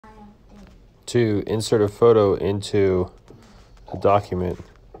To insert a photo into a document,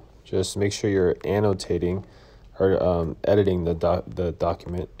 just make sure you're annotating or editing the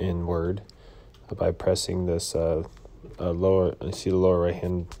document in Word by pressing this lower. You see the lower right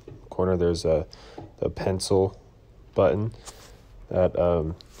hand corner. There's the pencil button that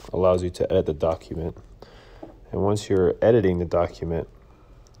allows you to edit the document. And once you're editing the document,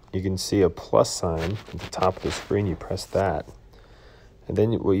 you can see a plus sign at the top of the screen. You press that, and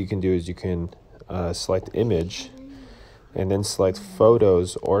then what you can do is you can select image and then select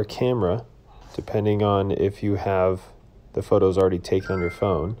photos or camera, depending on if you have the photos already taken on your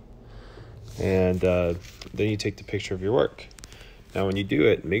phone. And then you take the picture of your work. Now when you do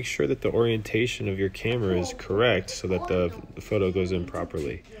it, make sure that the orientation of your camera is correct so that the photo goes in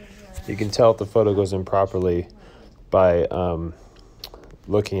properly. You can tell if the photo goes in properly by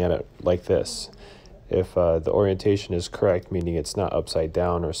looking at it like this. If the orientation is correct, meaning it's not upside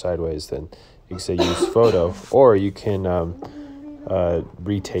down or sideways, then you can say use photo, or you can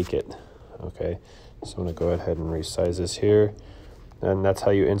retake it. Okay, so I'm going to go ahead and resize this here. And that's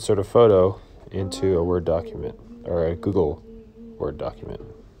how you insert a photo into a Word document or a Google Word document.